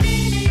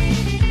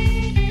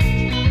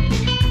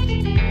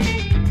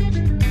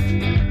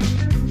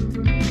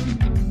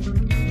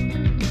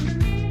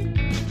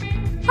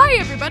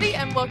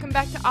and welcome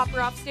back to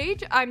Opera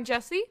Offstage. I'm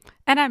Jessie.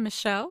 And I'm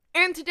Michelle.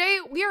 And today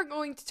we are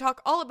going to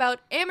talk all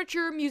about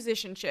amateur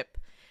musicianship.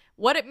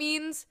 What it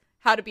means,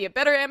 how to be a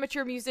better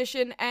amateur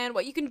musician, and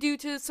what you can do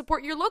to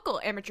support your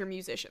local amateur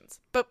musicians.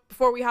 But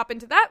before we hop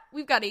into that,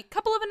 we've got a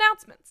couple of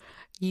announcements.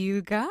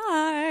 You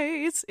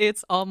guys,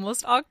 it's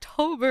almost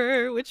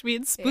October, which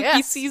means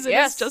spooky season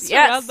is just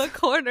around the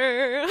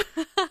corner.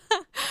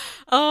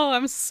 Oh,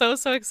 I'm so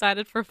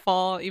excited for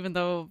fall, even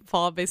though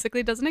fall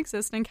basically doesn't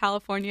exist in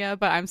California,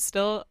 but I'm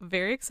still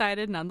very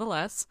excited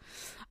nonetheless.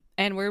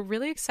 And we're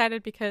really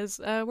excited because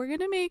we're going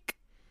to make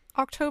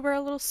October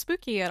a little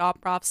spooky at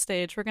Opera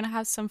Offstage. We're going to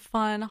have some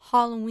fun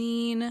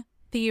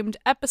Halloween-themed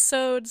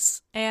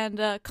episodes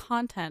and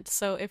content.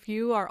 So if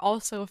you are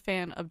also a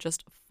fan of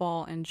just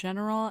fall in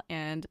general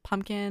and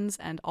pumpkins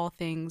and all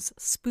things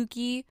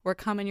spooky, we're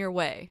coming your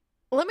way.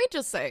 Let me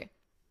just say,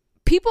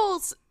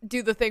 people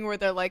do the thing where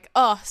they're like,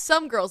 oh,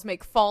 some girls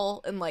make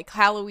fall and like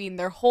Halloween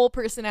their whole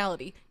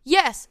personality.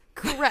 Yes,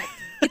 correct.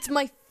 It's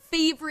my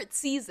favorite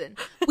season.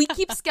 We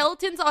keep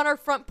skeletons on our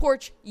front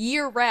porch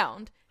year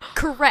round.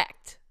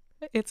 Correct.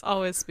 It's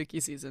always spooky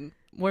season.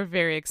 We're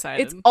very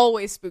excited. It's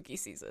always spooky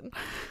season.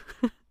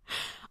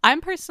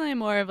 I'm personally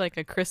more of like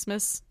a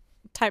Christmas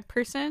type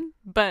person,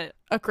 but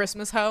a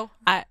Christmas hoe?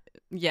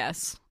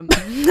 Yes.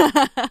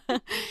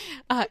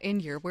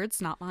 In your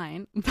words, not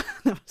mine.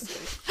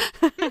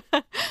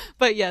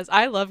 But yes,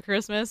 I love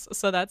Christmas,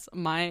 so that's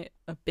a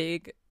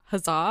big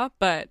huzzah.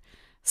 But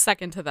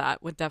second to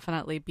that would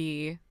definitely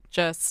be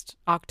just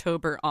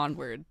October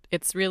onward.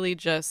 It's really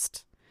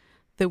just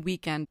the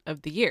weekend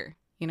of the year.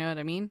 You know what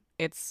I mean?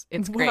 It's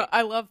great. Well,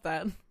 I love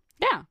that.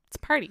 Yeah, it's a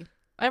party.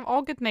 I have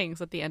all good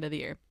things at the end of the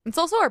year. It's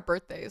also our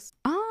birthdays.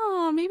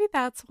 Oh, maybe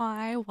that's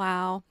why.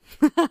 Wow.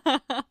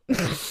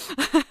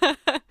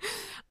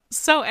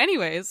 So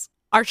anyways,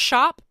 our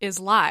shop is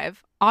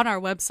live on our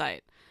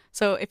website.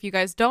 So if you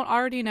guys don't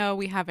already know,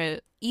 we have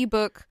an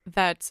ebook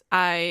that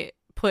I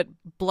put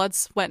blood,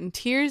 sweat, and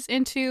tears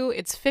into.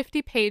 It's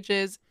 50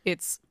 pages.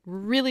 It's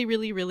really,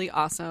 really, really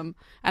awesome.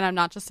 And I'm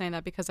not just saying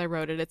that because I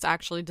wrote it. It's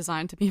actually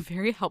designed to be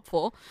very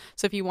helpful.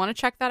 So if you want to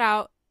check that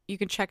out, you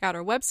can check out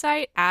our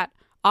website at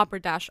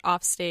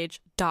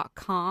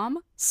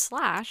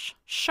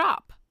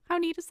opera-offstage.com/shop. How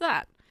neat is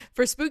that?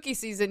 For spooky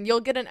season, you'll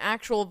get an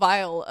actual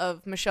vial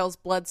of Michelle's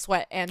blood,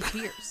 sweat, and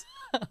tears.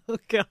 Oh,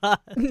 God.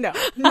 No,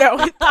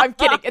 I'm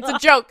kidding. It's a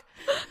joke.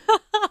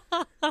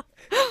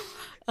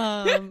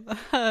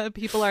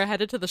 People are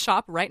headed to the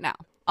shop right now.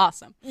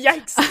 Awesome.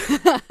 Yikes.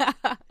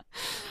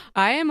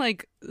 I am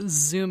like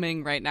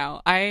zooming right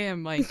now. I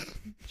am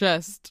like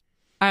just,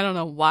 I don't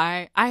know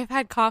why. I've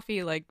had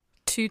coffee like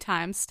 2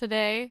 times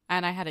today,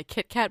 and I had a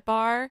Kit Kat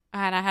bar,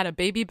 and I had a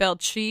Baby Bell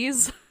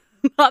cheese.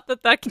 Not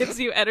that gives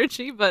you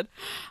energy, but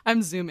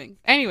I'm zooming.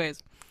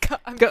 Anyways.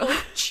 I'm full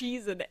of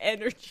cheese and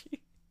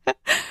energy.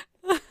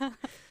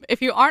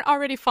 If you aren't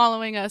already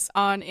following us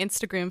on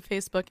Instagram,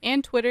 Facebook,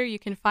 and Twitter, you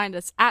can find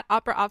us at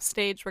Opera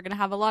Offstage. We're going to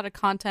have a lot of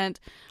content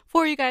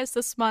for you guys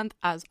this month,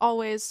 as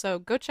always. So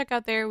go check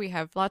out there. We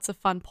have lots of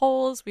fun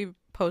polls. We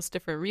post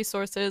different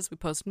resources. We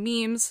post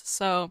memes.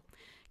 So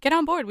get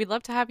on board. We'd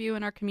love to have you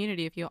in our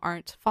community if you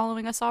aren't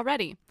following us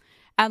already.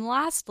 And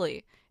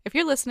lastly, if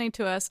you're listening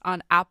to us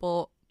on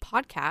Apple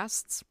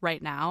Podcasts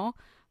right now,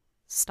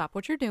 stop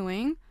what you're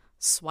doing,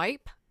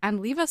 swipe, and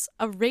leave us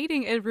a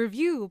rating and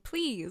review,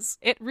 please.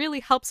 It really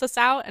helps us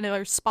out. And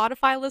our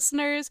Spotify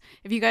listeners,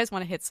 if you guys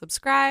want to hit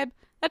subscribe,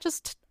 that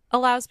just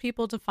allows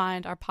people to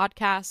find our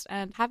podcast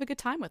and have a good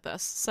time with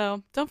us.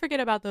 So don't forget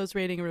about those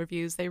rating and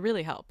reviews. They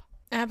really help.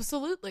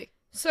 Absolutely.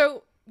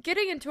 So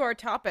getting into our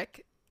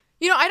topic,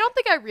 I don't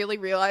think I really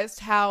realized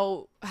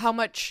how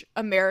much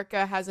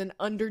America has an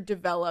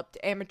underdeveloped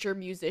amateur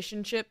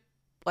musicianship,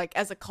 like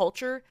as a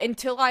culture,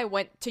 until I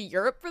went to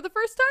Europe for the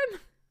first time.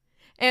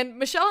 And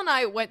Michelle and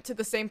I went to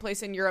the same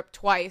place in Europe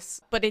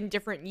twice, but in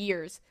different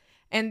years.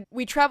 And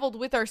we traveled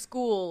with our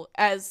school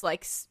as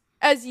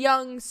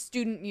young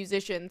student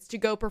musicians to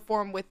go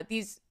perform with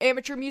these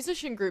amateur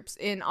musician groups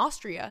in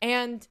Austria.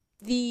 And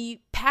the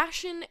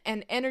passion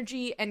and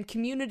energy and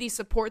community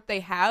support they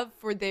have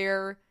for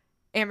their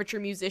amateur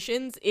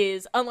musicians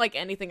is unlike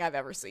anything I've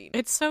ever seen.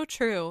 It's so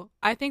true.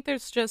 I think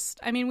there's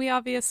we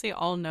obviously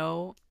all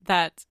know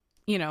that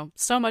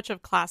so much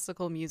of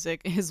classical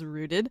music is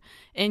rooted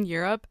in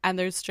Europe, and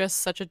there's just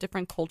such a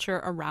different culture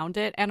around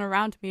it and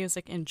around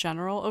music in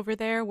general over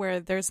there, where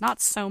there's not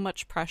so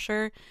much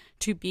pressure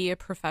to be a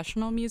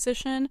professional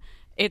musician.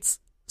 It's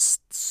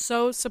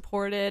so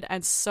supported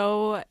and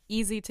so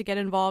easy to get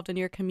involved in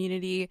your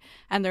community,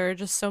 and there are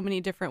just so many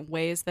different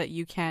ways that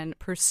you can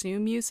pursue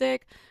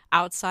music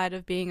outside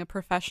of being a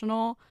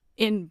professional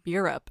in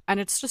Europe, and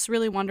it's just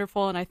really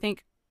wonderful. And I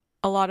think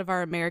a lot of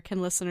our American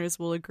listeners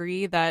will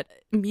agree that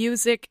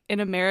music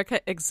in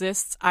America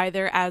exists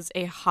either as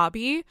a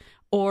hobby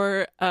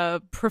or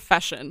a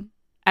profession.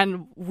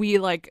 And we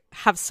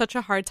have such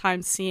a hard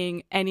time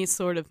seeing any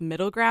sort of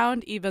middle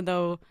ground, even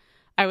though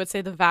I would say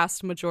the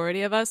vast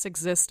majority of us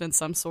exist in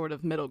some sort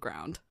of middle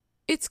ground.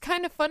 It's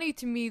kind of funny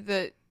to me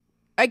that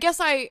I guess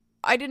I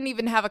I didn't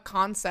even have a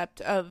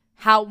concept of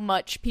how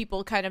much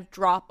people kind of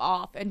drop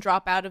off and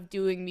drop out of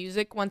doing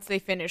music once they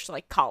finish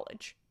like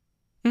college.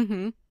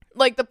 Mm-hmm.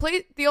 Like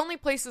the only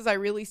places I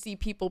really see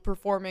people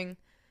performing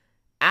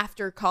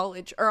after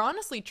college are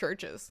honestly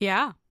churches.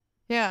 Yeah.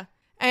 Yeah.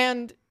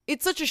 And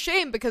it's such a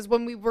shame because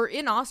when we were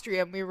in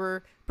Austria and we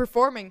were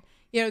performing,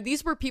 you know,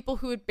 these were people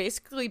who had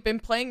basically been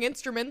playing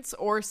instruments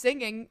or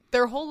singing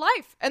their whole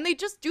life. And they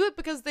just do it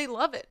because they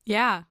love it.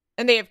 Yeah.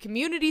 And they have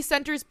community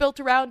centers built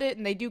around it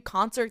and they do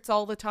concerts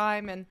all the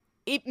time. And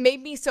it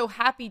made me so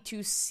happy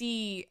to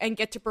see and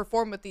get to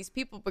perform with these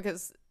people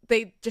because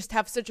they just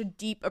have such a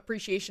deep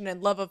appreciation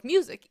and love of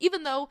music,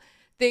 even though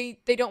they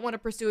don't want to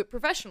pursue it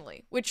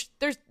professionally, which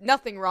there's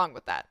nothing wrong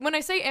with that. When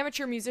I say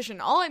amateur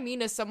musician, all I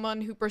mean is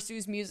someone who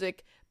pursues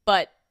music,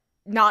 but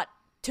not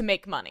to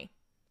make money.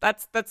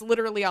 That's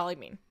literally all I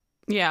mean.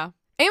 Yeah.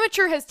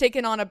 Amateur has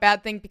taken on a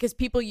bad thing because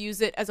people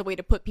use it as a way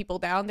to put people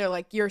down. They're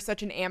like, you're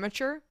such an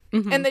amateur.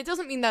 Mm-hmm. And that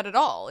doesn't mean that at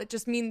all. It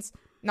just means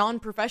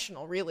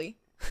non-professional, really.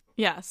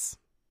 Yes.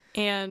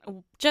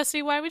 And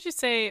Jesse, why would you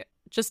say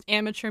just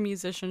amateur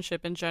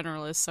musicianship in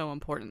general is so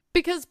important?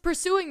 Because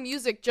pursuing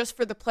music just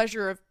for the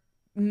pleasure of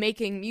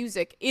making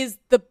music is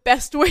the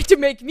best way to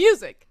make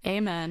music.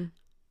 Amen.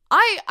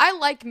 I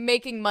like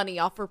making money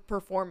off of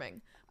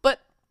performing, but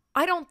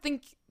I don't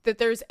think that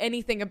there's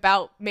anything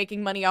about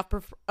making money off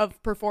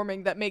of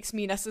performing that makes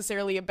me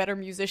necessarily a better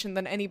musician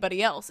than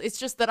anybody else. It's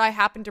just that I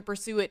happen to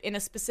pursue it in a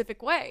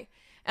specific way.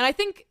 And I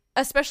think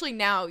especially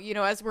now, you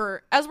know, as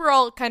we're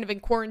all kind of in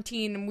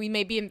quarantine and we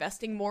may be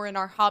investing more in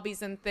our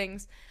hobbies and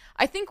things,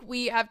 I think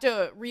we have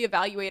to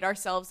reevaluate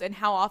ourselves and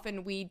how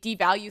often we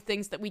devalue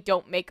things that we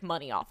don't make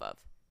money off of,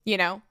 you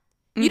know?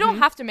 You don't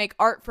have to make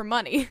art for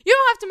money. You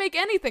don't have to make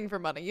anything for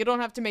money. You don't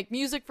have to make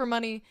music for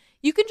money.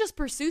 You can just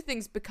pursue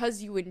things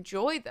because you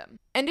enjoy them.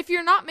 And if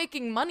you're not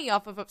making money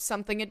off of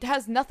something, it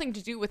has nothing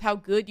to do with how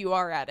good you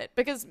are at it.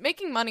 Because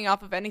making money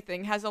off of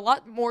anything has a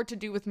lot more to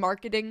do with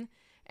marketing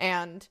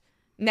and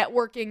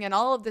networking and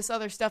all of this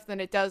other stuff than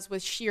it does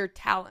with sheer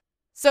talent.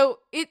 So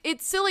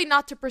it's silly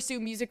not to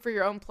pursue music for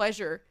your own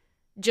pleasure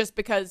just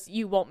because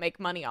you won't make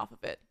money off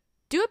of it.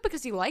 Do it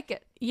because you like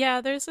it.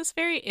 Yeah, there's this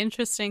very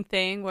interesting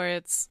thing where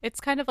it's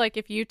kind of like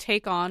if you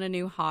take on a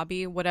new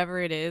hobby,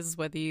 whatever it is,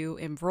 whether you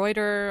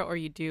embroider or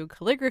you do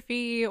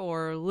calligraphy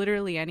or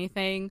literally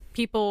anything,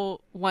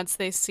 people, once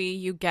they see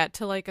you get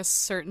to like a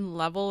certain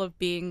level of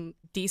being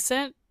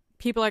decent,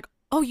 people are like,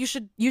 oh, you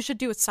should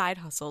do a side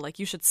hustle, like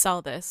you should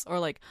sell this, or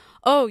like,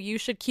 oh, you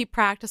should keep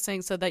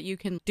practicing so that you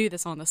can do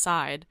this on the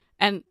side.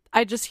 And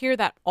I just hear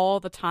that all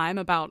the time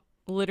about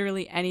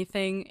literally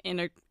anything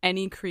in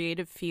any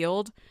creative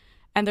field.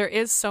 And there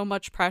is so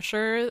much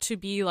pressure to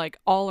be like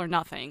all or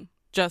nothing,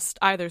 just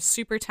either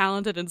super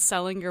talented in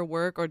selling your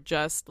work or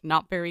just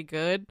not very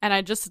good. And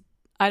I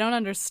don't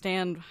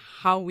understand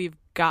how we've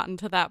gotten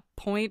to that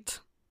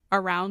point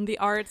around the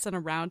arts and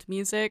around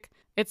music.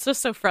 It's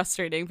just so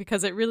frustrating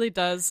because it really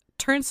does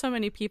turn so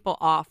many people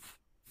off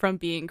from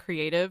being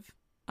creative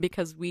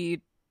because we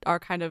are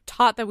kind of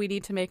taught that we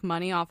need to make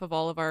money off of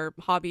all of our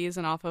hobbies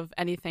and off of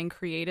anything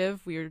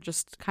creative. We are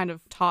just kind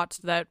of taught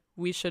that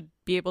we should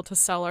be able to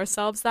sell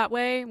ourselves that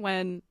way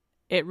when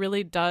it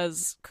really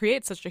does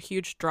create such a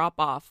huge drop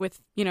off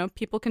with, you know,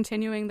 people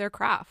continuing their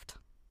craft.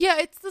 Yeah,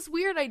 it's this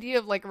weird idea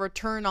of like a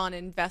return on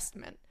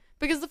investment.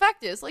 Because the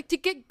fact is, like, to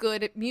get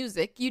good at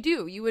music,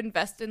 you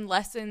invest in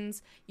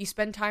lessons, you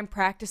spend time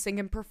practicing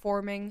and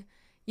performing,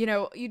 you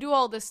know, you do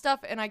all this stuff.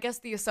 And I guess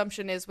the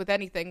assumption is with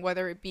anything,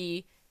 whether it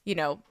be, you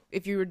know,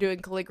 if you were doing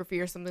calligraphy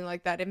or something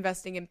like that,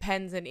 investing in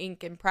pens and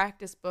ink and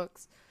practice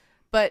books.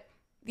 But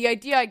the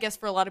idea, I guess,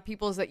 for a lot of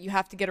people is that you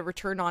have to get a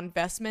return on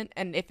investment.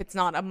 And if it's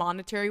not a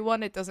monetary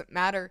one, it doesn't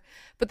matter.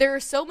 But there are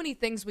so many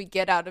things we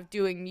get out of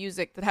doing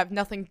music that have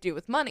nothing to do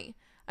with money.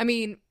 I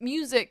mean,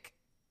 music,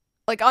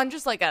 like on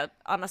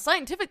a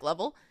scientific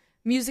level,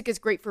 music is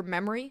great for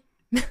memory.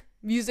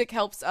 Music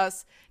helps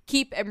us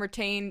keep and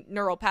retain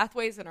neural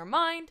pathways in our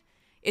mind.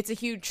 It's a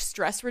huge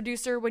stress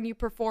reducer when you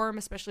perform,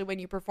 especially when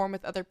you perform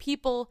with other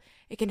people.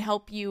 It can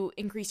help you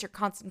increase your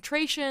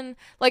concentration.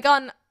 Like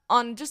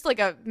on just like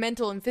a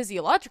mental and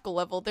physiological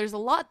level, there's a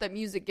lot that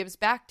music gives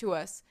back to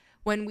us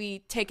when we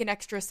take an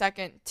extra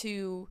second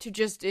to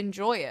just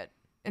enjoy it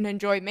and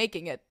enjoy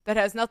making it. That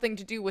has nothing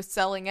to do with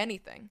selling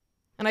anything.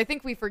 And I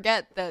think we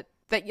forget that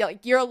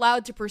you're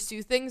allowed to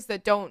pursue things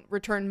that don't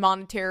return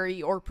monetary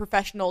or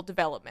professional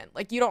development.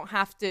 Like, you don't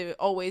have to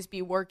always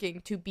be working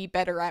to be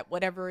better at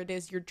whatever it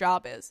is your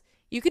job is.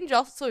 You can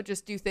also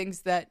just do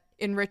things that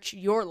enrich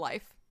your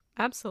life.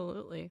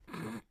 Absolutely.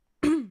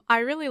 I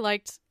really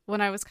liked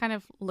when I was kind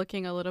of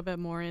looking a little bit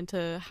more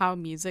into how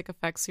music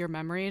affects your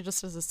memory,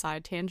 just as a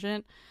side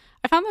tangent.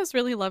 I found this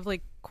really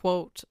lovely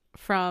quote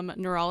from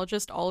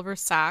neurologist Oliver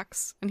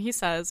Sacks, and he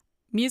says,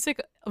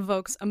 "Music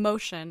evokes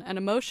emotion, and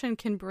emotion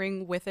can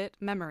bring with it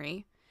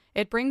memory.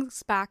 It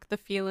brings back the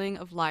feeling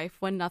of life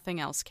when nothing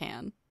else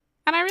can."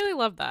 And I really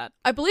love that.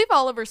 I believe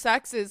Oliver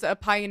Sacks is a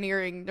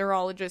pioneering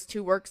neurologist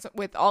who works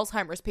with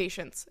Alzheimer's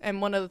patients,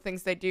 and one of the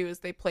things they do is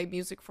they play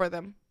music for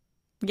them.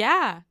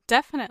 Yeah,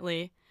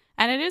 definitely.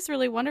 And it is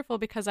really wonderful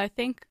because I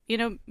think,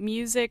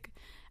 music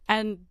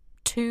and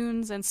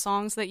tunes and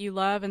songs that you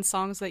love and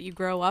songs that you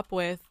grow up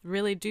with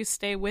really do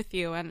stay with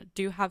you and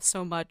do have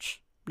so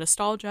much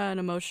nostalgia and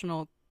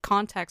emotional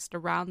context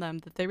around them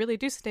that they really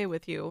do stay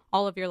with you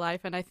all of your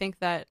life. And I think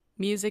that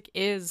music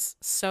is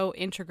so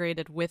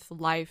integrated with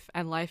life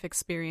and life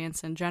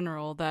experience in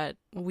general that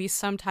we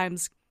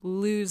sometimes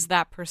lose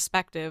that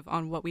perspective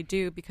on what we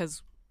do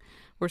because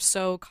we're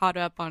so caught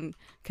up on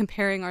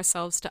comparing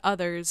ourselves to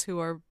others who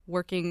are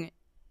working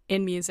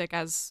in music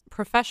as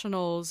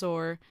professionals,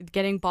 or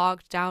getting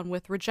bogged down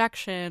with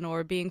rejection,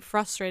 or being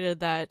frustrated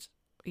that,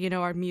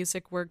 our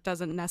music work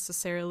doesn't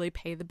necessarily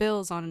pay the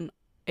bills on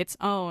its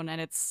own.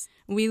 And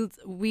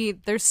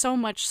there's so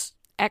much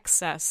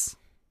excess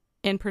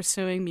in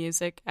pursuing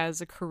music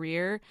as a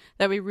career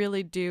that we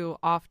really do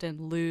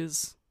often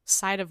lose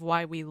sight of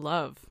why we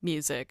love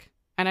music.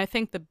 And I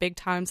think the big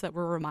times that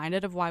we're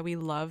reminded of why we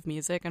love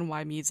music and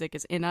why music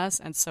is in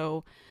us and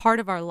so part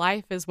of our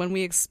life is when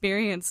we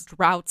experience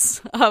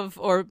droughts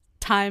or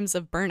times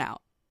of burnout,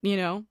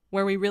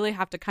 where we really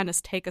have to kind of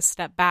take a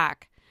step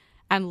back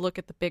and look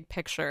at the big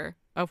picture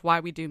of why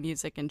we do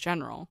music in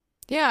general.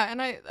 Yeah,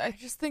 and I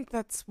just think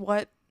that's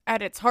what,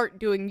 at its heart,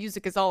 doing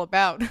music is all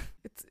about.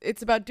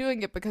 It's about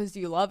doing it because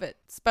you love it.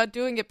 It's about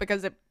doing it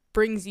because it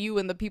brings you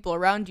and the people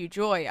around you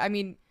joy. I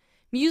mean,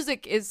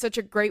 music is such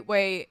a great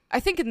way,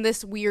 I think in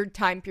this weird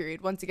time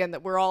period, once again,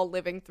 that we're all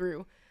living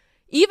through.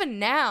 Even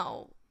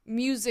now,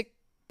 music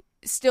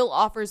still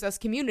offers us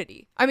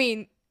community. I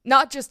mean,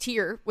 not just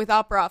here with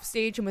Opera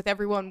Offstage and with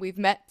everyone we've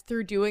met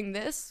through doing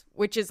this,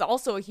 which is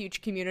also a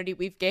huge community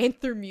we've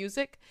gained through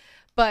music,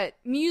 but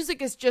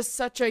music is just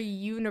such a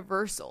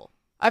universal.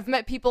 I've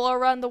met people all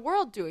around the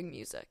world doing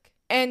music.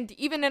 And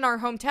even in our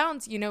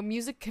hometowns,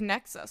 music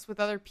connects us with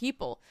other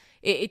people.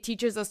 It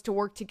teaches us to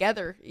work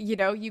together.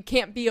 You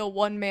can't be a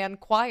one-man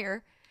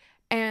choir.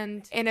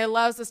 And it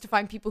allows us to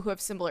find people who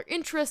have similar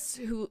interests,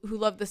 who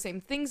love the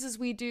same things as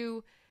we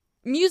do.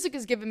 Music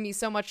has given me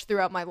so much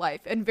throughout my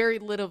life, and very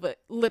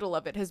little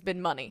of it has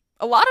been money.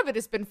 A lot of it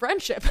has been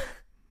friendship.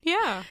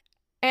 Yeah.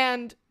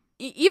 And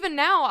even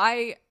now,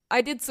 I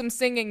did some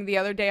singing the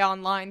other day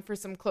online for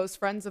some close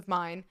friends of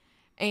mine,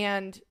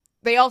 and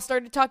they all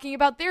started talking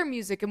about their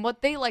music and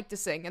what they like to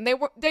sing. And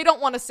they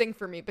don't want to sing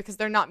for me because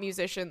they're not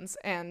musicians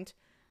and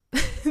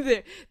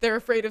they're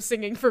afraid of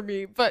singing for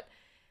me. But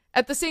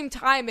at the same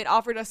time, it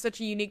offered us such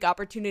a unique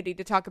opportunity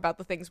to talk about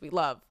the things we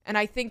love. And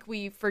I think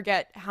we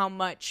forget how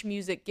much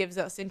music gives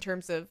us in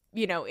terms of,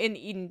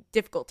 in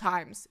difficult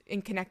times,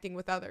 in connecting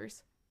with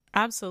others.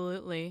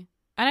 Absolutely.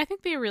 And I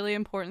think the really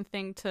important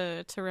thing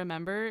to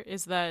remember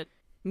is that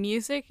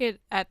music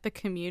at the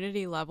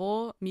community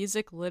level,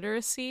 music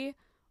literacy,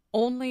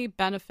 only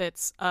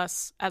benefits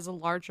us as a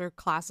larger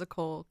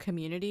classical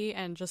community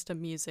and just a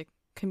music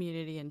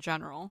community in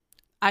general.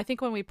 I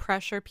think when we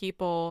pressure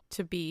people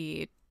to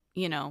be,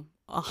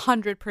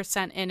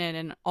 100% in it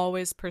and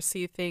always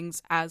perceive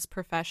things as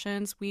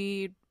professions,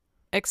 we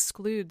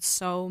exclude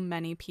so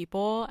many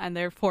people and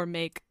therefore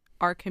make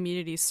our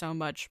community so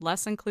much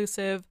less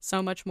inclusive,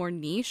 so much more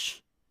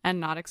niche and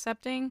not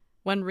accepting,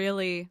 when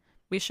really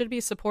we should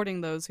be supporting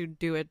those who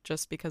do it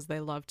just because they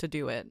love to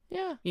do it.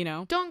 Yeah.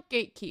 Don't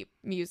gatekeep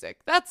music.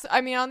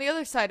 On the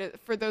other side,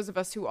 for those of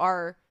us who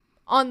are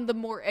on the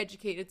more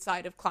educated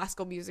side of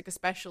classical music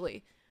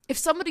especially, if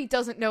somebody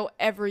doesn't know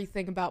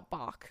everything about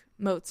Bach,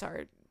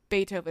 Mozart,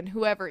 Beethoven,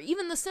 whoever,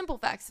 even the simple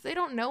facts, if they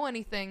don't know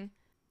anything,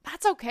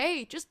 that's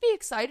okay. Just be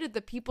excited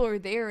that people are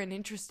there and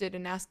interested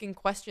in asking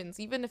questions,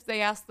 even if they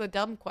ask the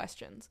dumb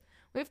questions.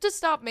 We have to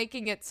stop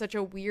making it such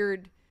a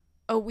weird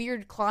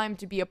climb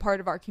to be a part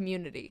of our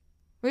community.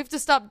 We have to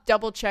stop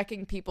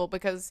double-checking people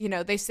because,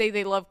 they say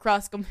they love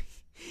classical.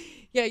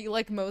 Yeah, you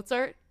like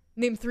Mozart?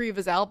 Name 3 of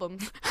his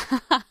albums.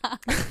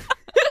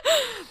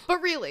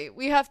 But really,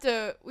 we have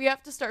to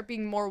start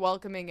being more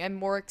welcoming and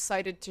more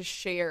excited to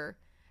share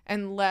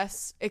and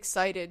less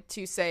excited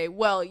to say,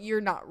 well,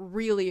 you're not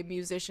really a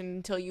musician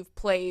until you've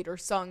played or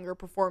sung or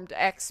performed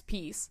X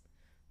piece.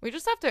 We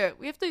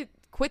have to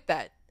quit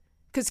that.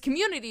 Because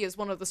community is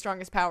one of the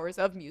strongest powers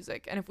of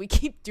music, and if we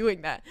keep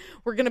doing that,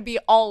 we're going to be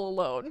all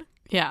alone.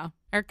 Yeah,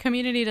 our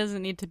community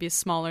doesn't need to be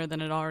smaller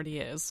than it already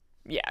is.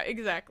 Yeah,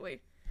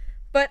 exactly.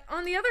 But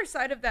on the other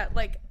side of that,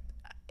 like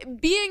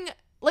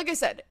I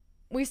said,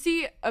 we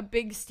see a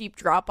big steep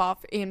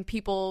drop-off in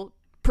people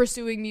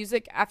pursuing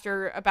music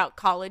after about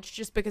college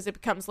just because it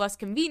becomes less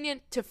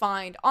convenient to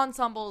find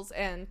ensembles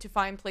and to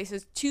find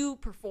places to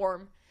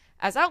perform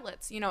as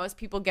outlets, as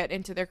people get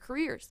into their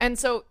careers. And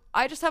so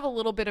I just have a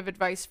little bit of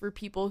advice for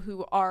people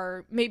who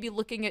are maybe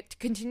looking at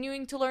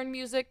continuing to learn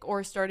music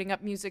or starting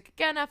up music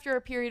again after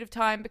a period of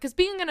time, because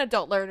being an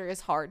adult learner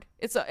is hard.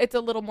 It's a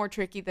little more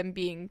tricky than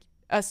being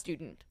a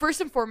student.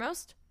 First and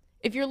foremost,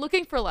 if you're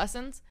looking for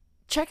lessons,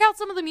 check out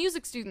some of the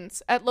music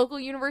students at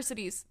local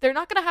universities. They're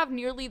not going to have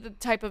nearly the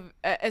type of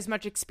as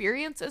much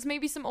experience as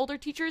maybe some older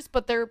teachers,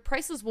 but their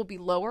prices will be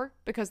lower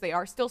because they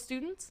are still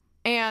students.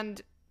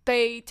 And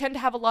they tend to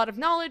have a lot of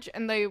knowledge,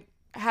 and they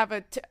have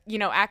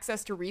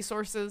access to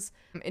resources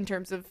in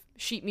terms of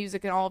sheet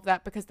music and all of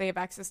that because they have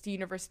access to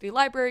university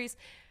libraries.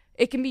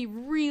 It can be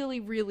really,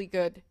 really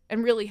good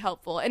and really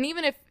helpful. And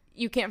even if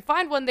you can't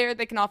find one there,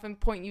 they can often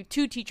point you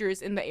to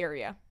teachers in the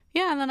area.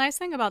 Yeah, and the nice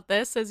thing about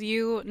this is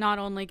you not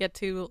only get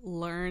to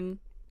learn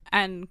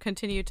and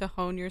continue to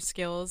hone your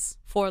skills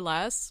for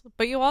less,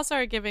 but you also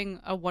are giving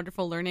a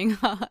wonderful learning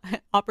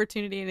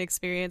opportunity and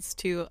experience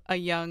to a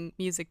young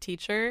music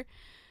teacher.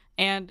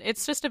 And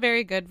it's just a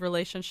very good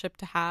relationship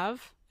to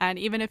have. And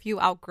even if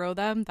you outgrow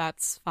them,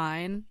 that's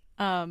fine.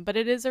 But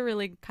it is a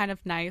really kind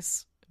of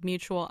nice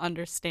mutual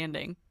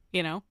understanding,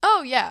 you know?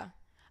 Oh, yeah.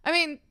 I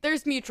mean,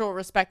 there's mutual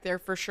respect there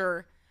for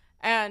sure.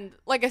 And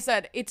like I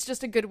said, it's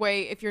just a good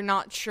way if you're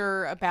not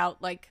sure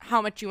about like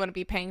how much you want to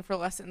be paying for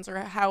lessons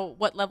or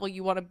what level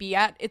you want to be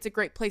at. It's a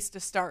great place to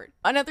start.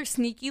 Another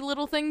sneaky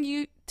little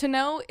thing to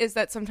know is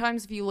that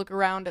sometimes if you look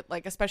around at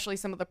like especially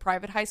some of the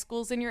private high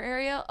schools in your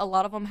area, a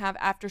lot of them have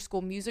after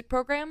school music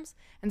programs.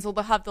 And so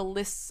they'll have the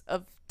lists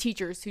of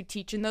teachers who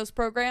teach in those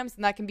programs.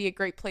 And that can be a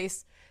great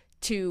place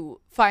to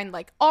find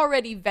like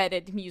already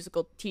vetted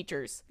musical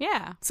teachers.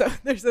 Yeah. So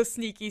there's a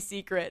sneaky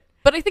secret.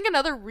 But I think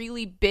another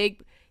really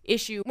big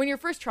issue when you're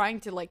first trying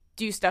to like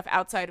do stuff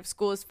outside of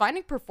school is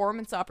finding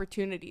performance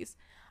opportunities.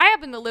 I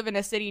happen to live in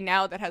a city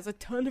now that has a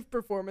ton of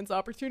performance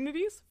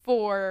opportunities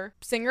for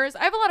singers.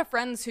 I have a lot of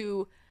friends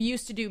who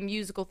used to do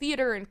musical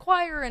theater and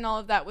choir and all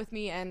of that with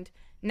me and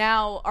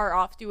now are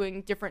off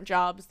doing different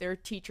jobs. They're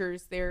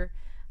teachers, they're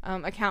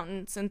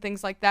accountants and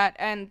things like that.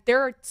 And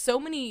there are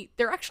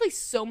actually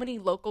so many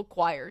local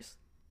choirs.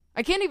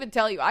 I can't even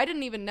tell you. I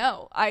didn't even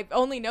know. I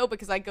only know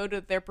because I go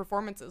to their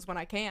performances when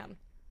I can.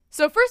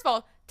 So first of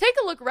all, take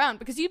a look around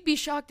because you'd be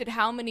shocked at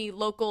how many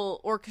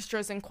local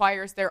orchestras and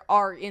choirs there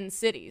are in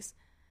cities.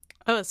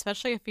 Oh,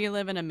 especially if you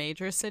live in a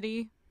major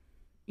city.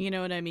 You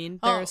know what I mean?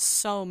 There are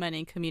so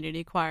many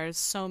community choirs,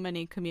 so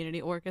many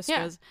community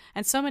orchestras,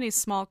 and so many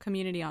small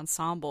community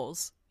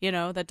ensembles, you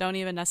know, that don't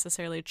even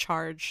necessarily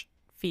charge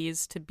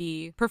fees to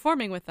be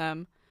performing with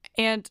them.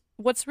 And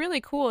what's really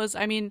cool is,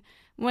 I mean,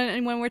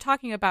 when we're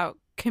talking about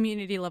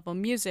community level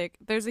music,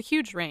 there's a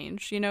huge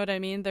range. You know what I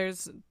mean?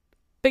 There's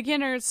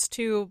beginners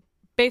to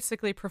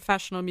basically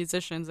professional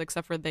musicians,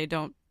 except for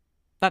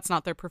that's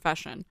not their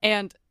profession.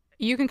 And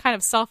you can kind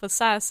of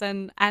self-assess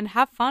and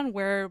have fun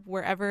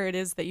wherever it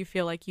is that you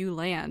feel like you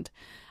land.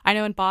 I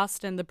know in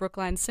Boston, the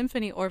Brookline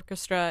Symphony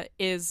Orchestra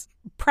is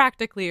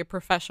practically a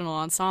professional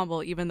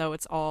ensemble, even though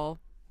it's all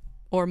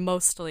or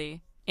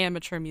mostly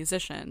amateur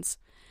musicians.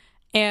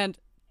 And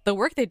the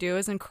work they do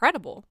is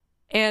incredible.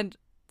 And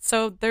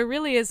so there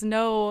really is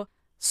no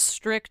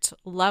strict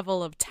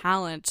level of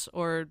talent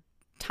or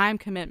time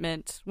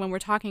commitment when we're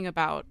talking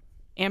about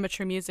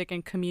amateur music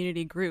and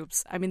community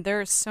groups. I mean,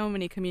 there are so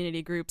many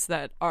community groups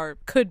that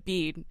could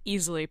be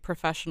easily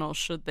professional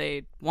should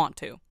they want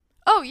to.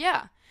 Oh,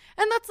 yeah.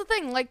 And that's the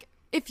thing, like,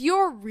 if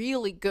you're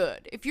really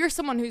good, if you're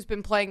someone who's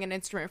been playing an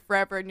instrument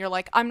forever and you're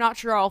like, I'm not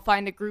sure I'll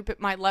find a group at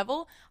my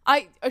level,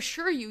 I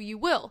assure you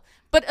will.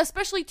 But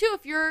especially, too,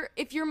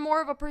 if you're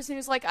more of a person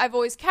who's like, I've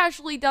always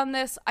casually done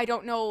this, I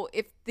don't know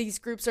if these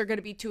groups are going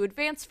to be too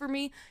advanced for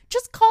me,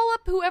 just call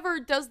up whoever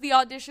does the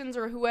auditions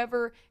or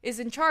whoever is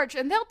in charge,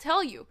 and they'll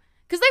tell you.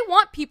 Because they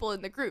want people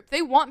in the group.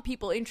 They want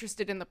people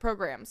interested in the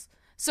programs.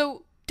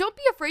 So don't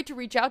be afraid to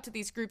reach out to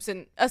these groups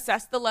and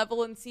assess the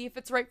level and see if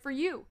it's right for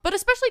you. But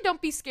especially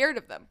don't be scared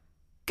of them.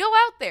 Go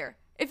out there.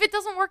 If it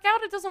doesn't work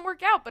out, it doesn't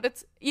work out. But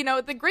it's,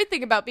 the great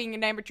thing about being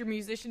an amateur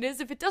musician is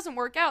if it doesn't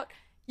work out,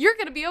 you're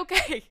going to be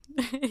okay.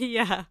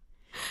 Yeah.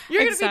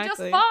 You're going to be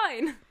just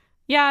fine.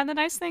 Yeah, and the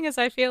nice thing is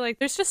I feel like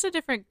there's just a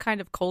different kind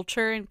of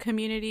culture and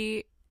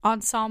community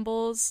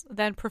ensembles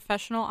than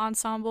professional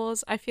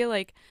ensembles. I feel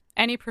like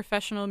any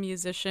professional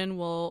musician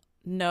will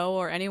know,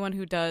 or anyone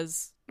who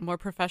does more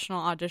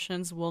professional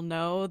auditions will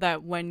know,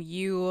 that when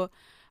you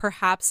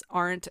perhaps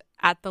aren't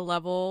at the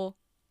level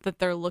that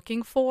they're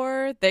looking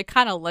for, they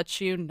kind of let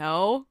you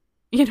know.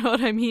 You know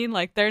what I mean?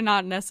 Like, they're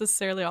not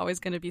necessarily always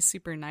going to be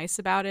super nice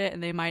about it,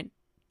 and they might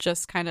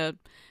just kind of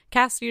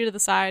cast you to the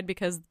side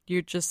because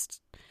you're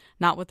just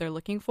not what they're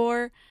looking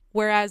for.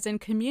 Whereas in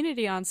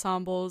community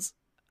ensembles,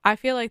 I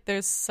feel like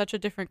there's such a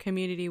different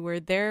community where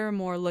they're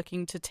more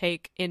looking to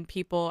take in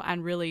people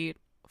and really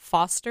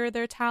foster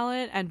their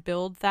talent and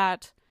build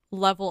that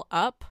level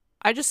up.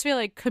 I just feel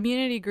like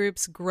community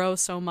groups grow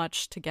so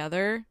much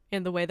together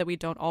in the way that we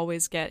don't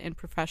always get in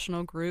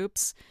professional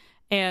groups.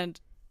 And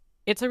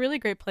it's a really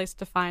great place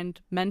to find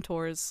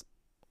mentors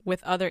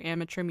with other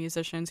amateur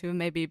musicians who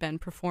maybe been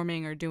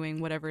performing or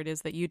doing whatever it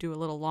is that you do a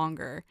little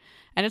longer.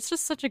 And it's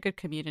just such a good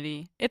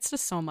community. It's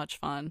just so much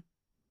fun.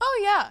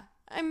 Oh, yeah.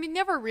 I mean,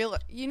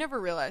 you never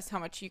realize how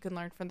much you can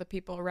learn from the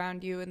people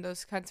around you in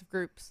those kinds of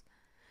groups.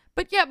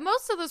 But yeah,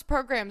 most of those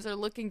programs are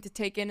looking to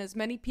take in as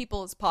many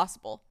people as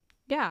possible.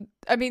 Yeah.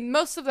 I mean,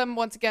 most of them,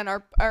 once again,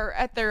 are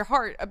at their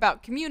heart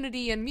about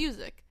community and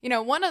music.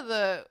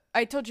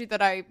 I told you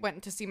that I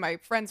went to see my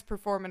friends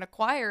perform in a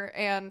choir,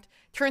 and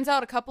turns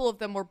out a couple of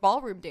them were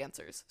ballroom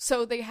dancers.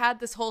 So they had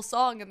this whole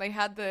song, and they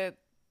had the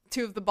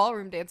two of the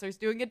ballroom dancers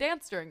doing a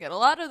dance during it. A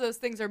lot of those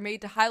things are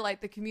made to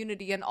highlight the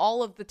community and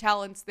all of the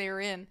talents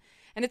they're in.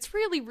 And it's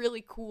really,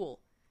 really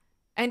cool.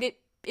 And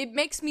it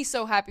makes me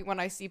so happy when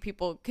I see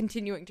people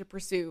continuing to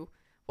pursue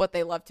what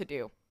they love to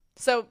do.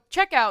 So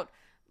check out,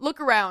 look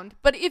around.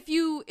 But if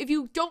you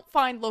don't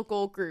find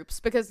local groups,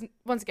 because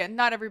once again,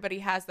 not everybody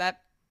has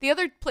that, the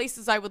other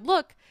places I would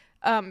look,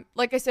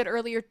 like I said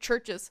earlier,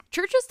 churches.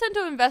 Churches tend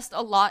to invest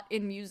a lot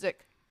in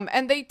music,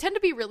 and they tend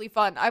to be really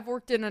fun. I've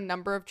worked in a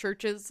number of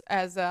churches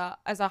as a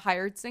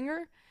hired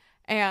singer,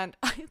 and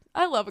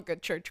I love a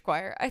good church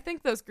choir. I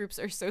think those groups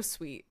are so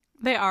sweet.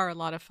 They are a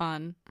lot of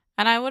fun.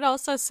 And I would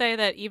also say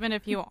that even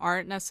if you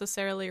aren't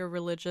necessarily a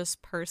religious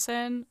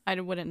person, I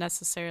wouldn't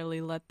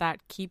necessarily let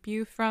that keep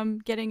you from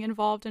getting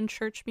involved in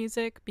church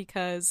music,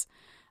 because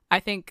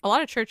I think a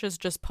lot of churches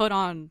just put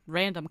on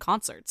random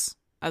concerts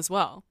as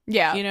well.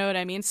 Yeah. You know what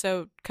I mean?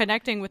 So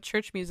connecting with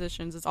church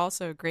musicians is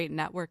also a great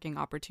networking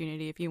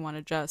opportunity if you want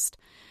to just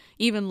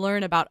even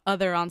learn about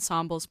other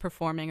ensembles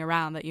performing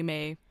around that you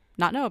may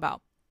not know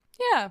about.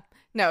 Yeah.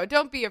 No,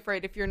 don't be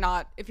afraid if you're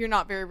not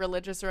very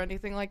religious or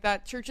anything like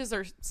that. Churches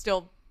are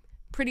still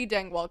pretty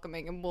dang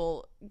welcoming and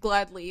will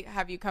gladly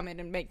have you come in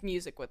and make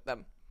music with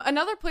them.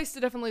 Another place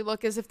to definitely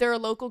look is if there are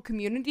local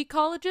community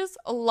colleges.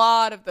 A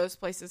lot of those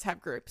places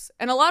have groups,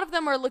 and a lot of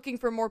them are looking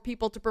for more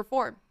people to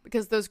perform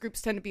because those groups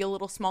tend to be a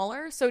little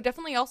smaller. So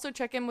definitely also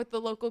check in with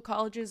the local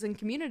colleges and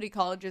community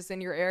colleges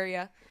in your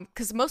area,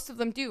 because most of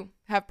them do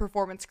have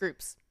performance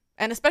groups.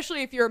 And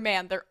especially if you're a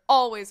man, they're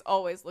always,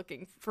 always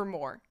looking for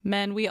more.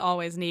 Men, we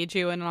always need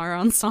you in our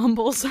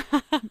ensembles.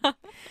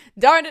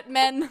 Darn it,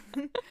 men.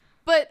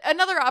 But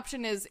another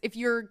option is if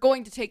you're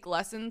going to take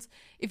lessons,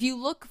 if you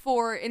look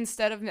for,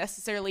 instead of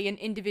necessarily an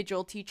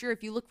individual teacher,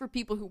 if you look for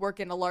people who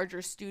work in a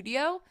larger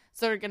studio,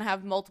 so they're going to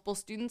have multiple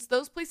students,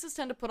 those places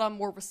tend to put on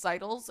more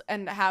recitals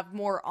and have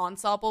more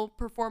ensemble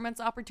performance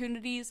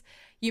opportunities.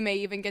 You may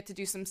even get to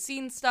do some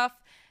scene stuff.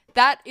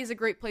 That is a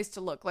great place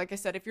to look. Like I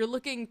said, if you're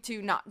looking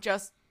to not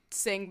just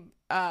sing,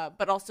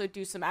 but also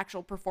do some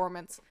actual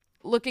performance,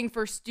 looking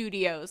for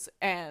studios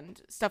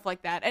and stuff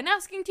like that, and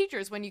asking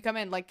teachers when you come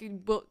in, like,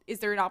 is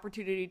there an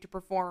opportunity to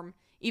perform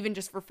even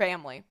just for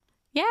family?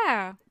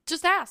 Yeah,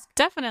 just ask.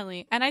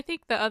 Definitely. And I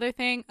think the other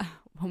thing,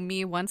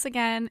 me once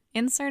again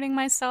inserting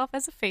myself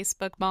as a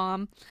Facebook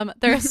mom,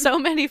 there are so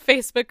many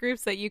Facebook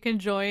groups that you can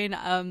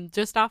join.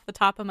 Just off the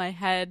top of my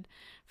head,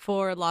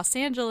 for Los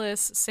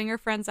Angeles, Singer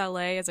Friends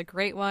LA is a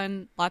great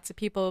one. Lots of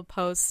people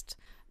post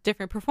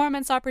different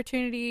performance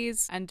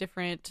opportunities and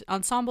different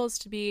ensembles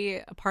to be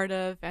a part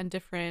of, and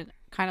different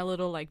kind of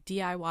little like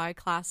DIY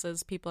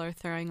classes people are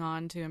throwing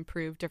on to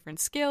improve different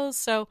skills.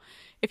 So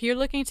if you're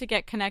looking to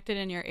get connected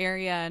in your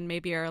area and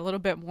maybe are a little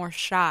bit more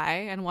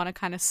shy and want to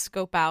kind of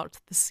scope out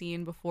the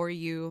scene before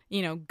you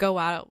go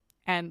out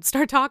and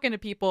start talking to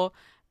people,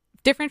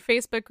 different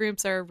Facebook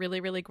groups are a really,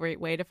 really great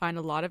way to find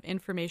a lot of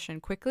information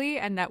quickly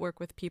and network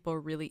with people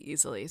really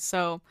easily.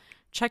 So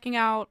checking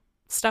out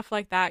stuff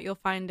like that, you'll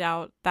find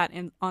out that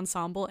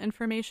ensemble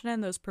information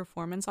and those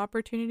performance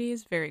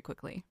opportunities very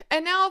quickly.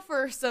 And now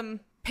for some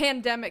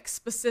pandemic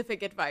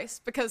specific advice,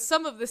 because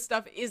some of this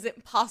stuff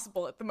isn't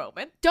possible at the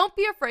moment. Don't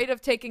be afraid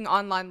of taking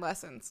online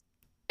lessons.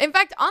 In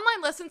fact,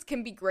 online lessons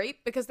can be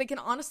great because they can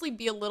honestly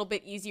be a little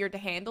bit easier to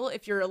handle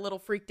if you're a little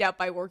freaked out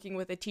by working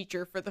with a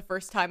teacher for the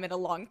first time in a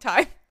long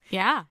time.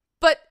 Yeah.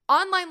 But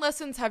online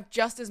lessons have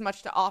just as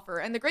much to offer.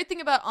 And the great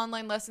thing about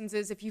online lessons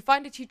is if you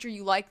find a teacher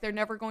you like, they're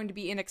never going to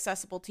be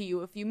inaccessible to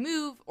you if you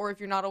move or if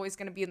you're not always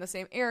going to be in the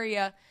same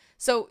area.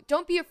 So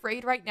don't be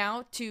afraid right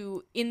now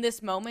to, in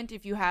this moment,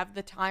 if you have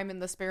the time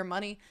and the spare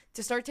money,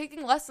 to start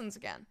taking lessons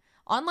again.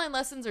 Online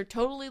lessons are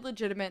totally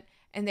legitimate,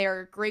 and they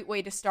are a great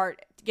way to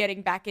start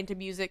getting back into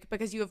music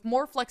because you have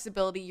more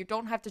flexibility. You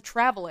don't have to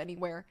travel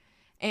anywhere,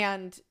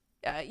 and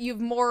you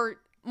have more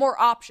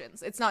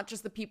options. It's not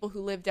just the people who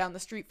live down the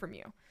street from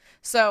you.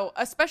 So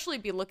especially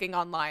be looking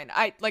online.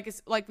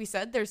 Like we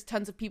said, there's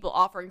tons of people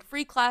offering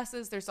free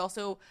classes. There's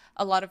also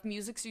a lot of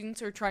music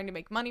students who are trying to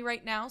make money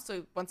right now.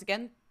 So once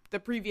again, the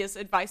previous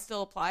advice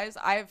still applies.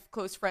 I have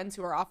close friends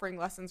who are offering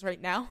lessons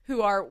right now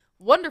who are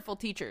wonderful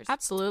teachers.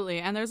 Absolutely.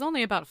 And there's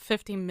only about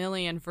 50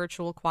 million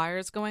virtual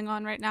choirs going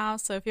on right now.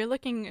 So if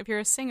you're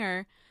a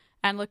singer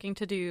and looking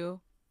to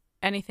do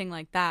anything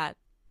like that,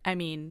 I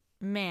mean,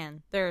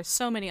 man, there are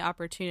so many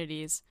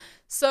opportunities.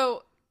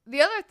 So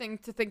the other thing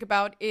to think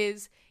about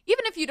is,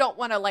 even if you don't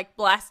want to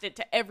blast it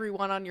to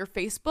everyone on your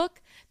Facebook,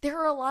 there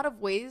are a lot of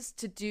ways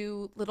to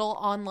do little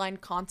online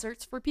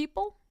concerts for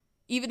people.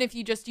 Even if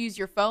you just use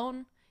your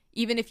phone,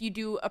 even if you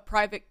do a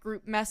private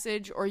group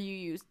message or you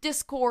use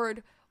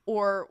Discord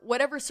or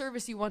whatever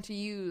service you want to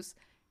use,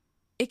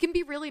 it can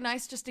be really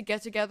nice just to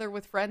get together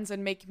with friends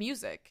and make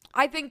music.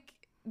 I think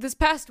this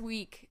past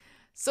week,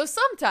 so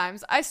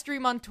sometimes I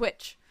stream on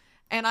Twitch.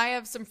 And I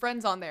have some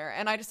friends on there,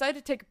 and I decided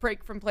to take a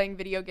break from playing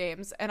video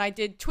games, and I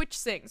did Twitch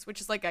Sings, which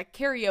is like a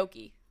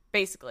karaoke,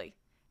 basically.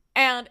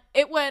 And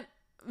it went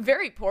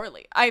very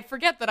poorly. I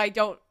forget that I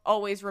don't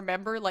always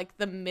remember like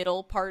the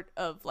middle part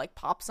of like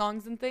pop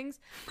songs and things,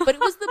 but it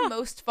was the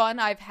most fun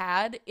I've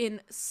had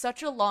in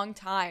such a long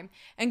time.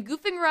 And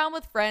goofing around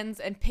with friends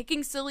and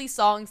picking silly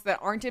songs that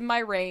aren't in my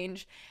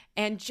range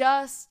and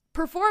just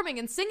performing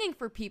and singing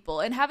for people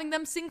and having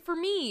them sing for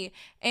me.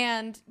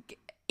 And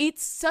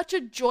it's such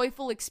a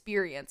joyful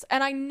experience.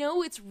 And I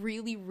know it's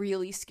really,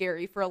 really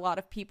scary for a lot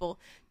of people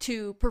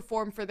to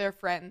perform for their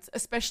friends,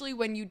 especially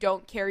when you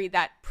don't carry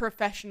that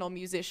professional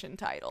musician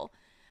title.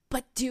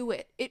 But do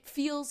it. It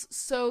feels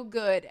so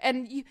good.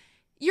 And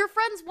your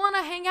friends want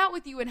to hang out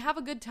with you and have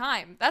a good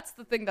time. That's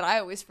the thing that I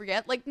always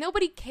forget. Like,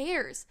 nobody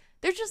cares.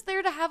 They're just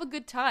there to have a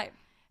good time.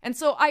 And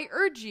so I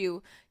urge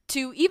you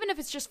to, even if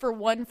it's just for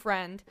one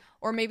friend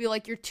or maybe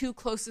like your two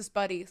closest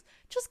buddies,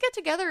 just get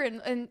together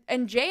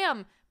and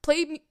jam.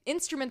 Play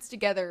instruments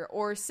together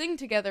or sing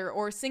together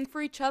or sing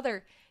for each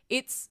other.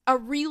 It's a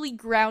really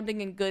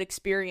grounding and good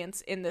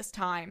experience in this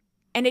time.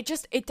 And it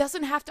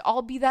doesn't have to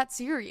all be that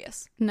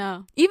serious.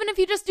 No. Even if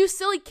you just do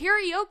silly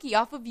karaoke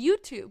off of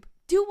YouTube,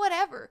 do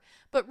whatever.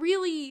 But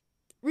really,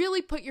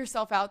 really put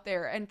yourself out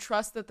there and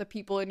trust that the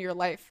people in your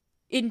life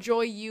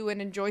enjoy you and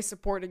enjoy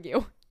supporting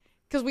you.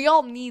 Because we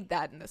all need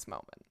that in this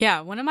moment. Yeah,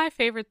 one of my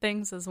favorite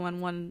things is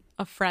when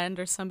a friend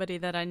or somebody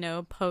that I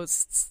know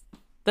posts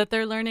that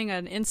they're learning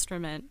an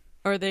instrument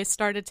or they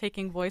started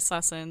taking voice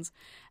lessons.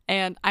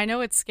 And I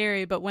know it's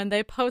scary, but when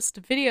they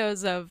post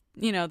videos of,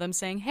 them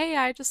saying, hey,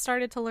 I just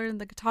started to learn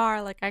the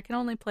guitar, like I can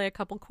only play a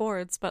couple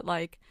chords, but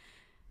like,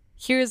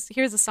 here's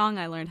a song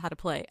I learned how to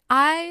play.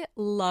 I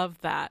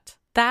love that.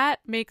 That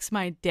makes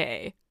my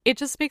day. It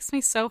just makes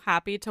me so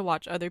happy to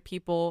watch other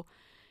people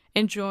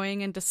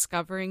enjoying and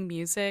discovering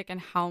music and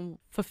how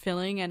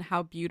fulfilling and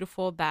how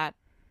beautiful that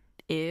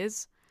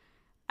is.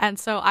 And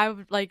so I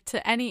would like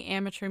to any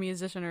amateur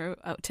musician or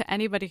to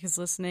anybody who's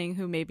listening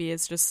who maybe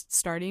is just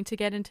starting to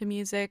get into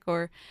music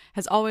or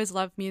has always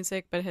loved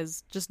music but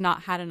has just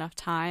not had enough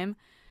time,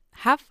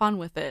 have fun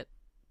with it.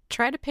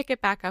 Try to pick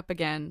it back up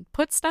again.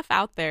 Put stuff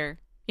out there.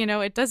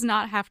 It does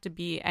not have to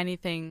be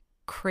anything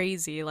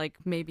crazy like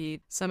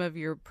maybe some of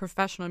your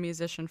professional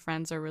musician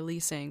friends are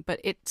releasing, but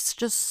it's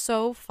just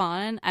so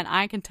fun. And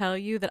I can tell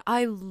you that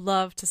I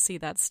love to see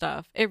that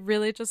stuff. It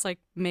really just like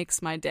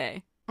makes my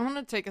day. I want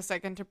to take a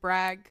second to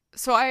brag.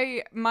 So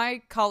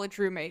my college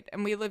roommate,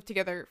 and we lived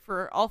together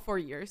for all 4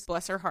 years,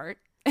 bless her heart.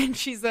 And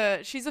she's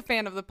a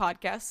fan of the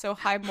podcast. So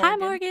hi, Morgan. Hi,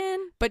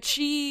 Morgan. But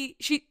she's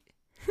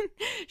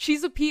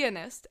a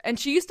pianist, and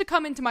she used to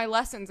come into my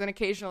lessons and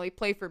occasionally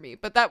play for me.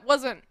 But that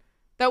wasn't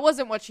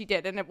what she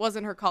did, and it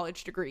wasn't her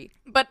college degree.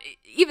 But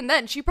even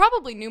then, she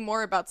probably knew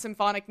more about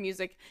symphonic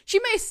music. She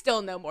may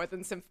still know more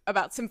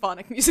about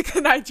symphonic music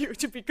than I do,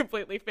 to be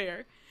completely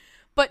fair.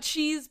 But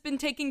she's been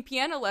taking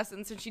piano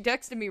lessons, and she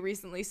texted me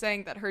recently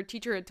saying that her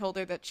teacher had told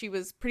her that she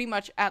was pretty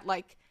much at,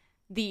 like,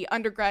 the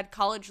undergrad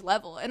college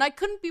level. And I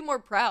couldn't be more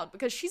proud,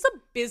 because she's a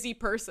busy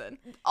person.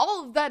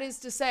 All of that is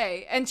to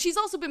say, and she's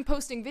also been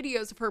posting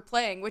videos of her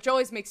playing, which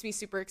always makes me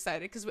super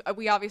excited, because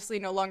we obviously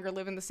no longer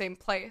live in the same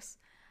place.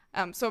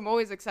 So I'm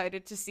always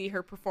excited to see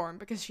her perform,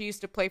 because she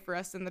used to play for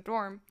us in the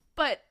dorm.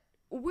 But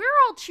we're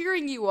all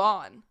cheering you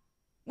on.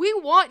 We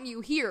want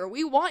you here.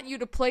 We want you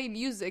to play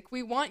music.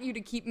 We want you to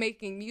keep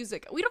making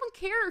music. We don't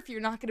care if you're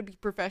not going to be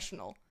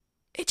professional.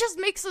 It just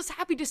makes us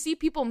happy to see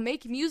people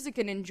make music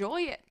and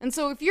enjoy it. And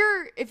so if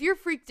you're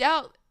freaked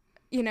out,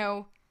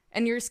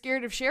 and you're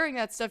scared of sharing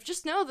that stuff,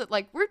 just know that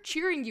like we're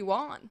cheering you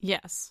on.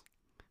 Yes.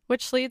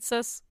 Which leads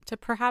us to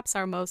perhaps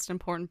our most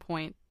important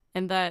point,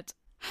 in that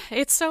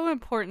it's so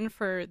important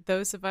for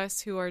those of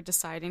us who are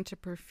deciding to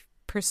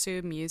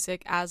pursue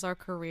music as our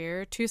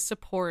career to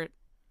support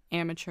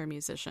amateur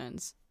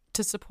musicians,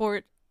 to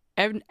support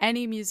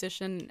any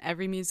musician,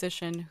 every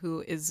musician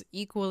who is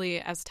equally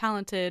as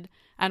talented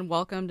and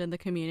welcomed in the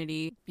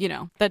community,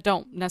 that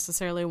don't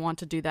necessarily want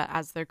to do that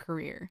as their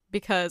career.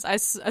 Because I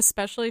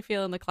especially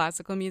feel in the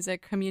classical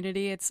music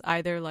community, it's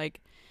either like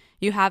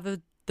you have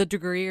the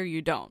degree or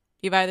you don't.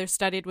 You've either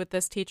studied with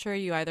this teacher,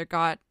 you either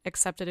got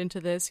accepted into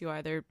this, you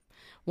either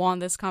won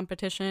this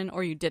competition,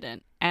 or you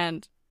didn't.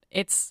 And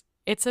it's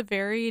a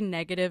very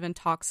negative and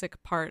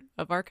toxic part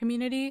of our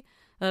community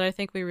that I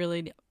think we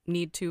really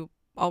need to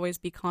always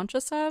be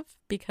conscious of,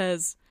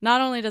 because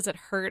not only does it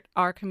hurt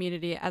our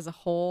community as a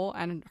whole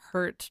and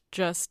hurt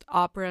just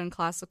opera and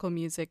classical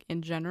music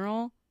in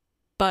general,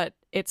 but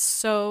it's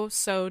so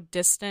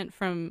distant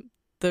from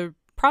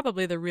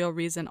probably the real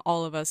reason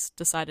all of us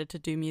decided to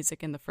do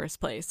music in the first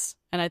place.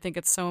 And I think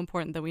it's so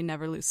important that we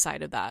never lose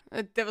sight of that.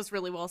 That was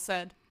really well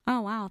said.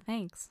 Oh, wow,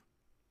 thanks.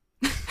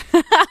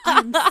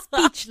 I'm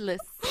speechless.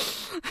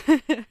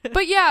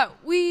 But yeah,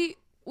 we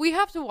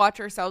have to watch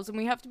ourselves, and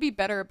we have to be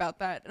better about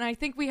that. And I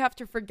think we have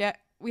to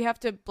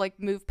like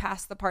move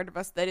past the part of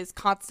us that is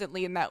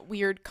constantly in that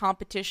weird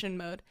competition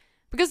mode.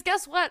 Because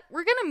guess what?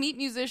 We're going to meet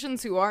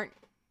musicians who aren't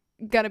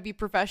going to be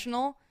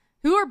professional,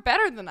 who are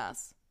better than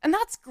us. And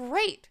that's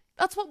great.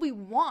 That's what we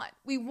want.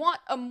 We want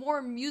a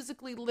more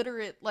musically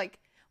literate,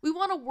 we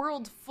want a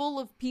world full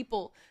of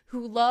people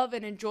who love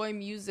and enjoy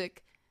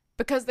music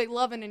because they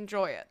love and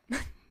enjoy it.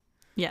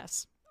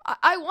 Yes.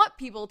 I want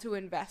people to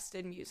invest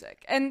in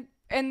music. And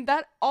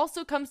that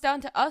also comes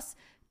down to us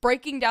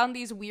breaking down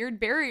these weird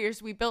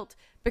barriers we built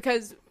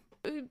because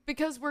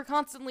we're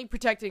constantly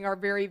protecting our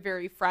very,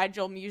 very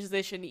fragile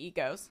musician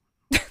egos.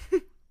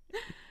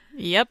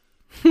 Yep.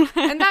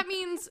 and that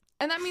means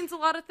a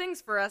lot of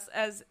things for us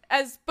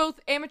as both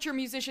amateur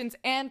musicians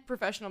and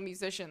professional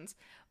musicians.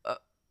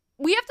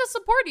 We have to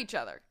support each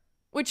other,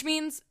 which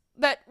means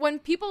that when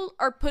people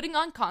are putting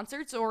on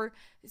concerts or,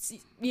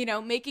 you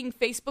know, making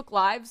Facebook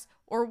Lives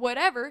or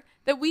whatever,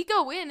 that we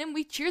go in and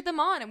we cheer them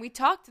on and we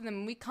talk to them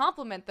and we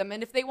compliment them.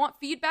 And if they want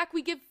feedback,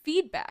 we give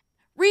feedback.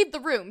 Read the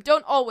room.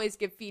 Don't always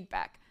give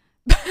feedback.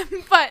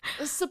 But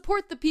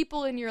support the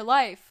people in your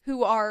life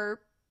who are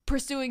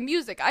pursuing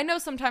music. I know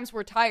sometimes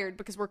we're tired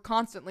because we're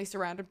constantly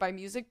surrounded by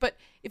music, but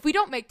if we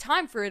don't make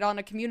time for it on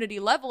a community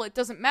level, it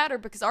doesn't matter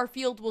because our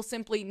field will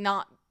simply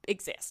not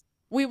exist.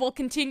 We will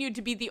continue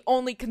to be the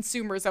only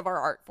consumers of our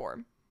art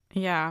form.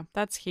 Yeah,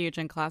 that's huge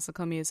in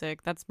classical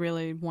music. That's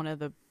really one of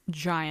the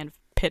giant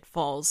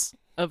pitfalls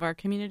of our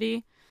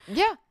community.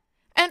 Yeah.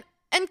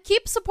 And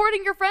keep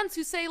supporting your friends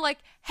who say like,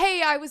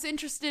 hey, I was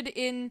interested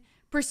in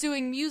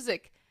pursuing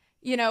music,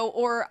 you know,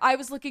 or I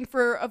was looking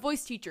for a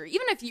voice teacher.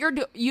 Even if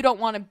you don't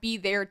want to be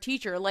their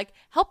teacher, like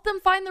help them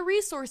find the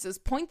resources,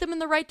 point them in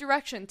the right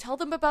direction, tell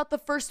them about the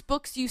first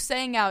books you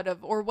sang out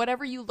of or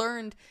whatever you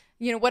learned,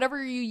 you know,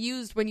 whatever you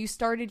used when you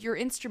started your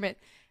instrument.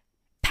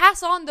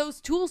 Pass on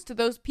those tools to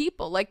those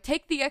people. Like,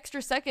 take the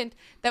extra second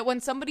that when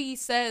somebody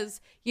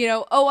says, you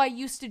know, oh, I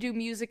used to do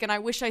music and I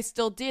wish I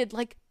still did,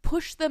 like,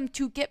 push them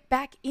to get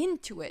back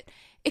into it.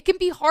 It can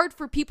be hard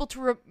for people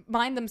to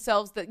remind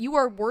themselves that you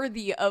are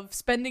worthy of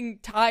spending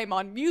time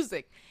on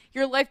music.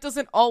 Your life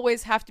doesn't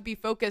always have to be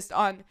focused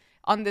on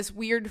this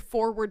weird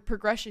forward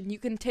progression. You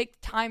can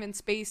take time and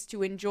space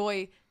to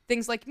enjoy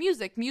things like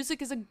music.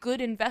 Music is a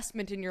good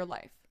investment in your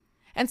life.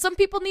 And some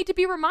people need to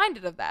be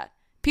reminded of that.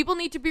 People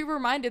need to be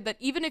reminded that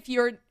even if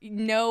you're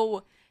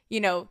no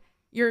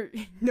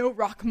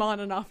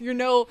Rachmaninoff, you're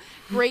no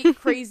great,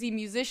 crazy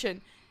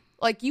musician,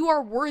 like, you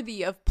are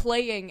worthy of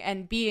playing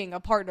and being a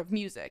part of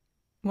music.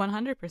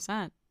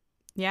 100%.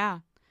 Yeah.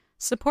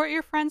 Support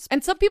your friends.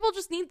 And some people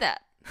just need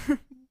that.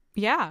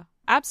 Yeah,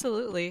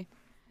 absolutely.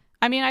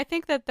 I mean, I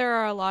think that there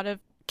are a lot of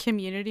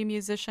community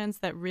musicians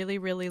that really,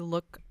 really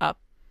look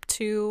up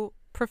to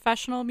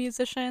professional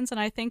musicians, and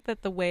I think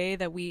that the way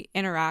that we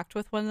interact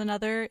with one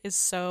another is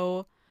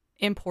so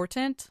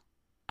important,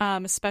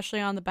 especially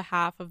on the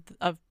behalf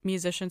of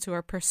musicians who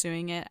are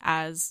pursuing it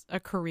as a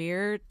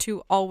career,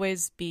 to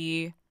always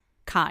be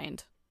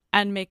kind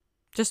and make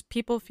just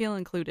people feel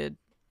included.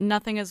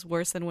 Nothing is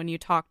worse than when you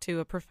talk to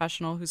a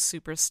professional who's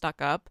super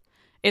stuck up.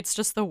 It's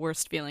just the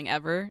worst feeling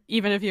ever.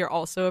 Even if you're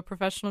also a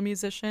professional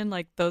musician,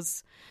 like,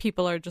 those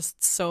people are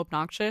just so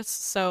obnoxious.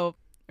 So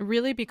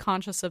really be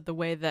conscious of the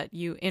way that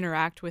you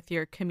interact with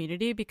your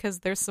community because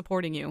they're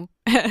supporting you.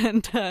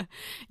 And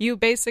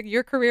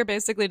your career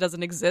basically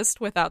doesn't exist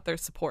without their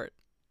support.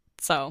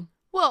 So.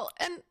 Well,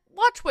 and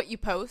watch what you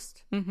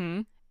post.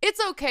 Mm-hmm.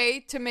 It's okay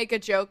to make a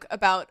joke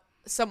about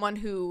someone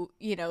who,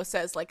 you know,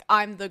 says, like,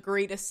 I'm the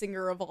greatest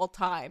singer of all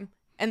time,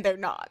 and they're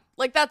not.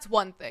 Like, that's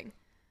one thing.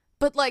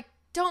 But, like,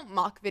 don't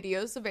mock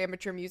videos of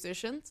amateur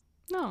musicians.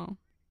 No.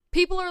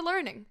 People are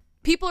learning.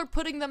 People are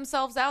putting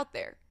themselves out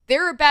there.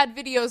 There are bad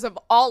videos of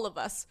all of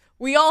us.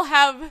 We all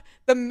have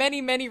the many,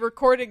 many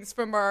recordings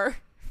from our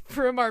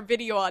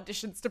video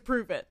auditions to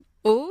prove it.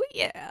 Oh,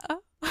 yeah.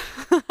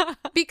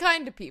 Be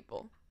kind to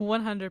people.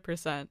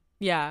 100%.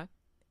 Yeah.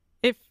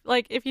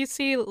 If you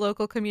see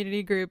local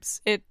community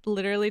groups, it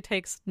literally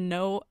takes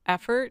no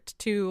effort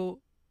to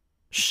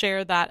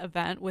share that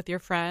event with your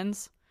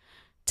friends,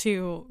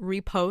 to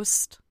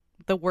repost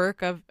the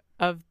work of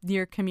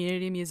your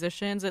community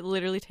musicians. It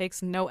literally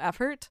takes no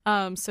effort.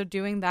 So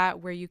doing that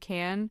where you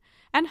can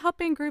and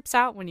helping groups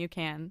out when you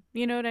can.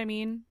 You know what I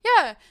mean?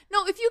 Yeah.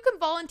 No, if you can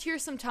volunteer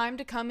some time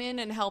to come in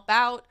and help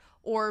out,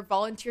 or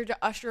volunteer to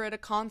usher at a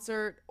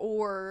concert,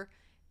 or,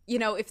 you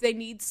know, if they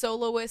need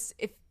soloists,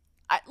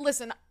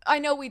 listen, I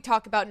know we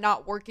talk about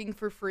not working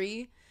for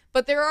free,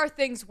 but there are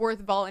things worth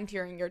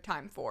volunteering your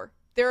time for.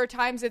 There are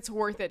times it's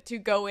worth it to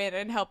go in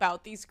and help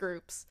out these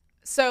groups.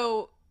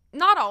 So,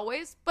 not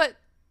always, but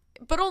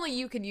only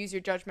you can use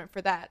your judgment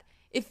for that.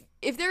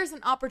 If there's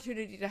an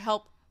opportunity to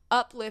help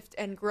uplift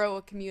and grow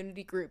a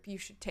community group, you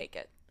should take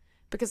it.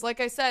 Because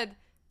like I said,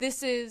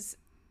 this is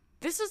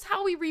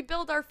how we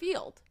rebuild our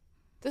field.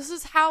 This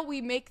is how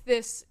we make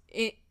this,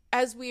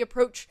 as we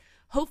approach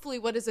hopefully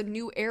what is a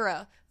new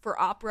era for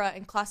opera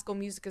and classical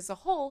music as a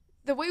whole.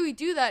 The way we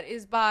do that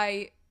is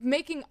by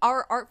making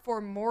our art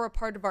form more a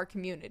part of our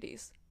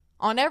communities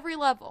on every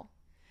level.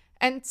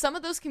 And some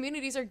of those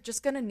communities are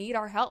just going to need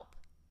our help.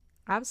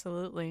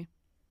 Absolutely.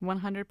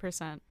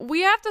 100%.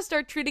 We have to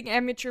start treating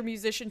amateur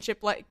musicianship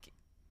like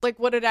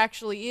what it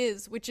actually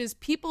is, which is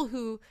people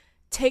who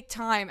take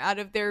time out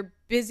of their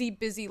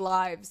busy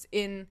lives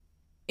in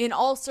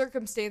all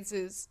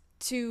circumstances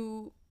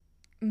to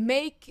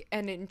make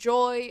and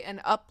enjoy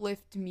and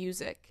uplift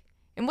music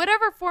in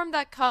whatever form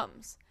that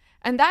comes.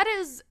 And that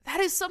is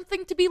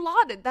something to be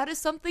lauded. That is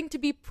something to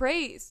be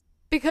praised.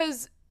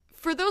 Because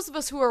for those of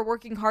us who are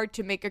working hard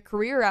to make a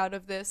career out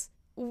of this,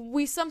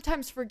 we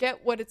sometimes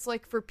forget what it's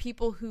like for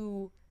people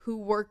who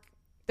work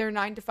their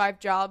 9-to-5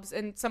 jobs,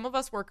 and some of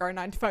us work our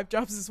 9-to-5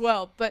 jobs as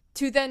well, but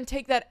to then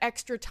take that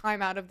extra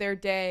time out of their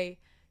day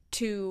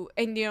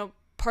and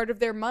part of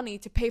their money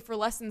to pay for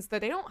lessons that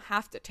they don't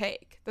have to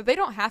take, that they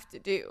don't have to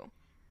do.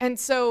 And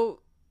so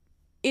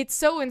it's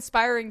so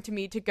inspiring to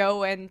me to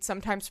go and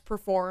sometimes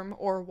perform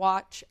or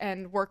watch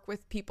and work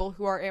with people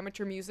who are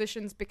amateur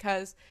musicians,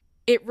 because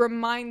it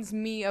reminds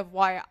me of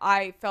why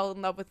I fell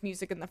in love with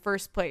music in the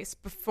first place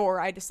before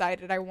I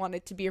decided I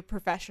wanted to be a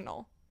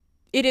professional.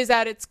 It is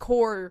at its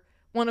core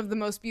one of the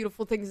most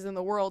beautiful things in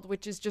the world,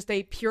 which is just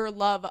a pure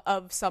love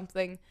of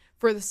something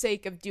for the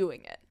sake of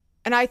doing it.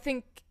 And I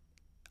think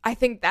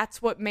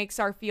that's what makes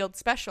our field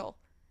special.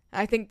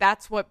 I think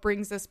that's what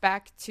brings us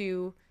back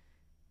to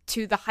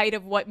the height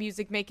of what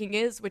music making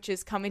is, which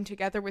is coming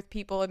together with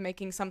people and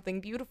making something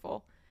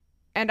beautiful.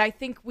 And I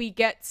think we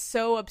get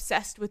so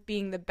obsessed with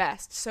being the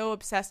best, so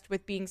obsessed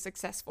with being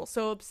successful,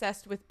 so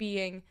obsessed with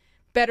being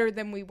better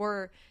than we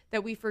were,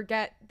 that we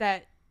forget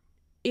that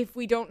if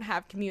we don't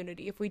have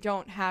community, if we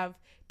don't have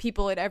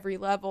people at every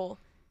level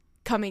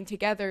coming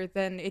together,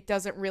 then it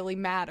doesn't really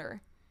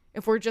matter.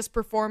 If we're just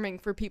performing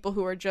for people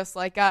who are just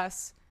like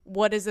us,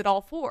 what is it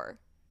all for?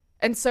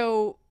 And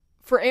so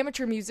for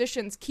amateur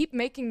musicians, keep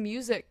making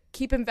music,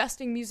 keep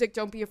investing music.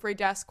 Don't be afraid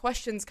to ask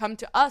questions. Come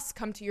to us,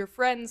 come to your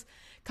friends,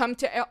 come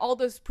to all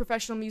those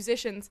professional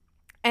musicians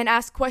and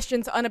ask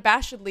questions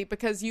unabashedly,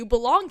 because you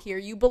belong here.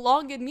 You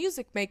belong in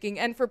music making.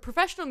 And for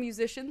professional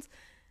musicians,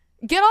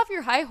 get off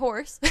your high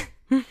horse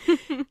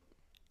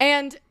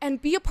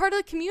and be a part of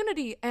the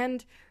community,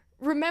 and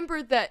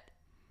remember that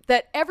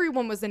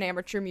everyone was an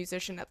amateur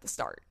musician at the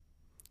start.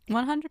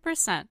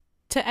 100%.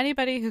 To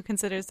anybody who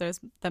considers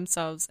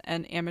themselves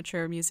an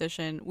amateur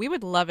musician, we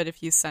would love it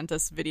if you sent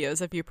us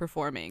videos of you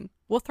performing.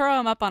 We'll throw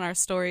them up on our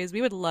stories.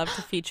 We would love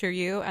to feature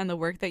you and the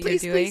work that you're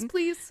doing.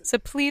 Please. So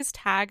please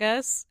tag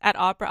us at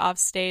Opera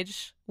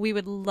Offstage. We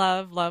would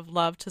love, love,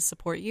 love to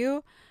support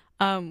you.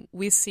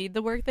 We see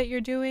the work that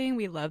you're doing.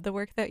 We love the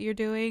work that you're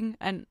doing.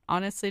 And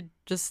honestly,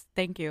 just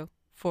thank you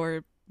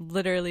for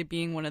literally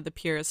being one of the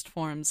purest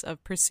forms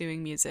of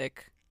pursuing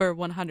music for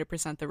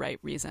 100% the right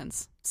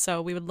reasons.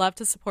 So we would love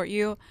to support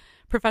you.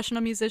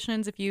 Professional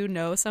musicians, if you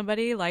know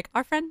somebody like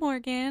our friend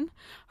Morgan,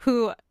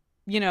 who,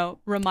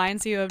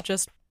 reminds you of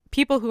just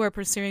people who are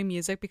pursuing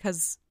music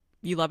because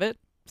you love it,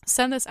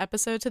 send this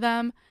episode to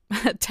them,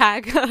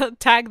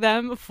 tag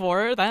them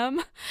for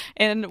them,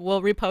 and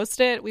we'll repost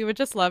it. We would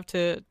just love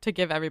to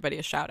give everybody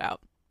a shout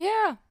out.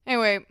 Yeah.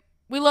 Anyway,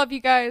 we love you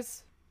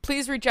guys.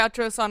 Please reach out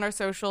to us on our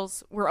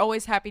socials. We're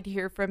always happy to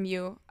hear from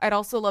you. I'd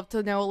also love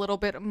to know a little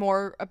bit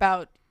more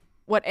about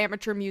what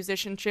amateur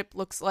musicianship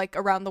looks like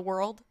around the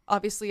world.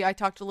 Obviously, I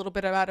talked a little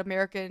bit about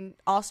America and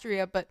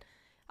Austria, but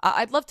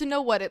I'd love to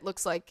know what it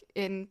looks like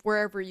in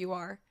wherever you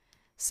are.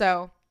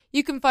 So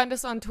you can find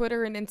us on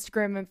Twitter and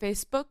Instagram and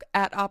Facebook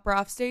at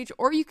Opera Offstage,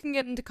 or you can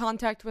get into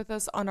contact with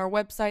us on our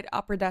website,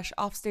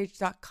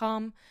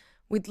 opera-offstage.com.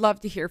 We'd love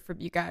to hear from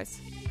you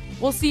guys.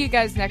 We'll see you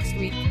guys next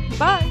week.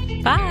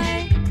 Bye.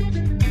 Bye.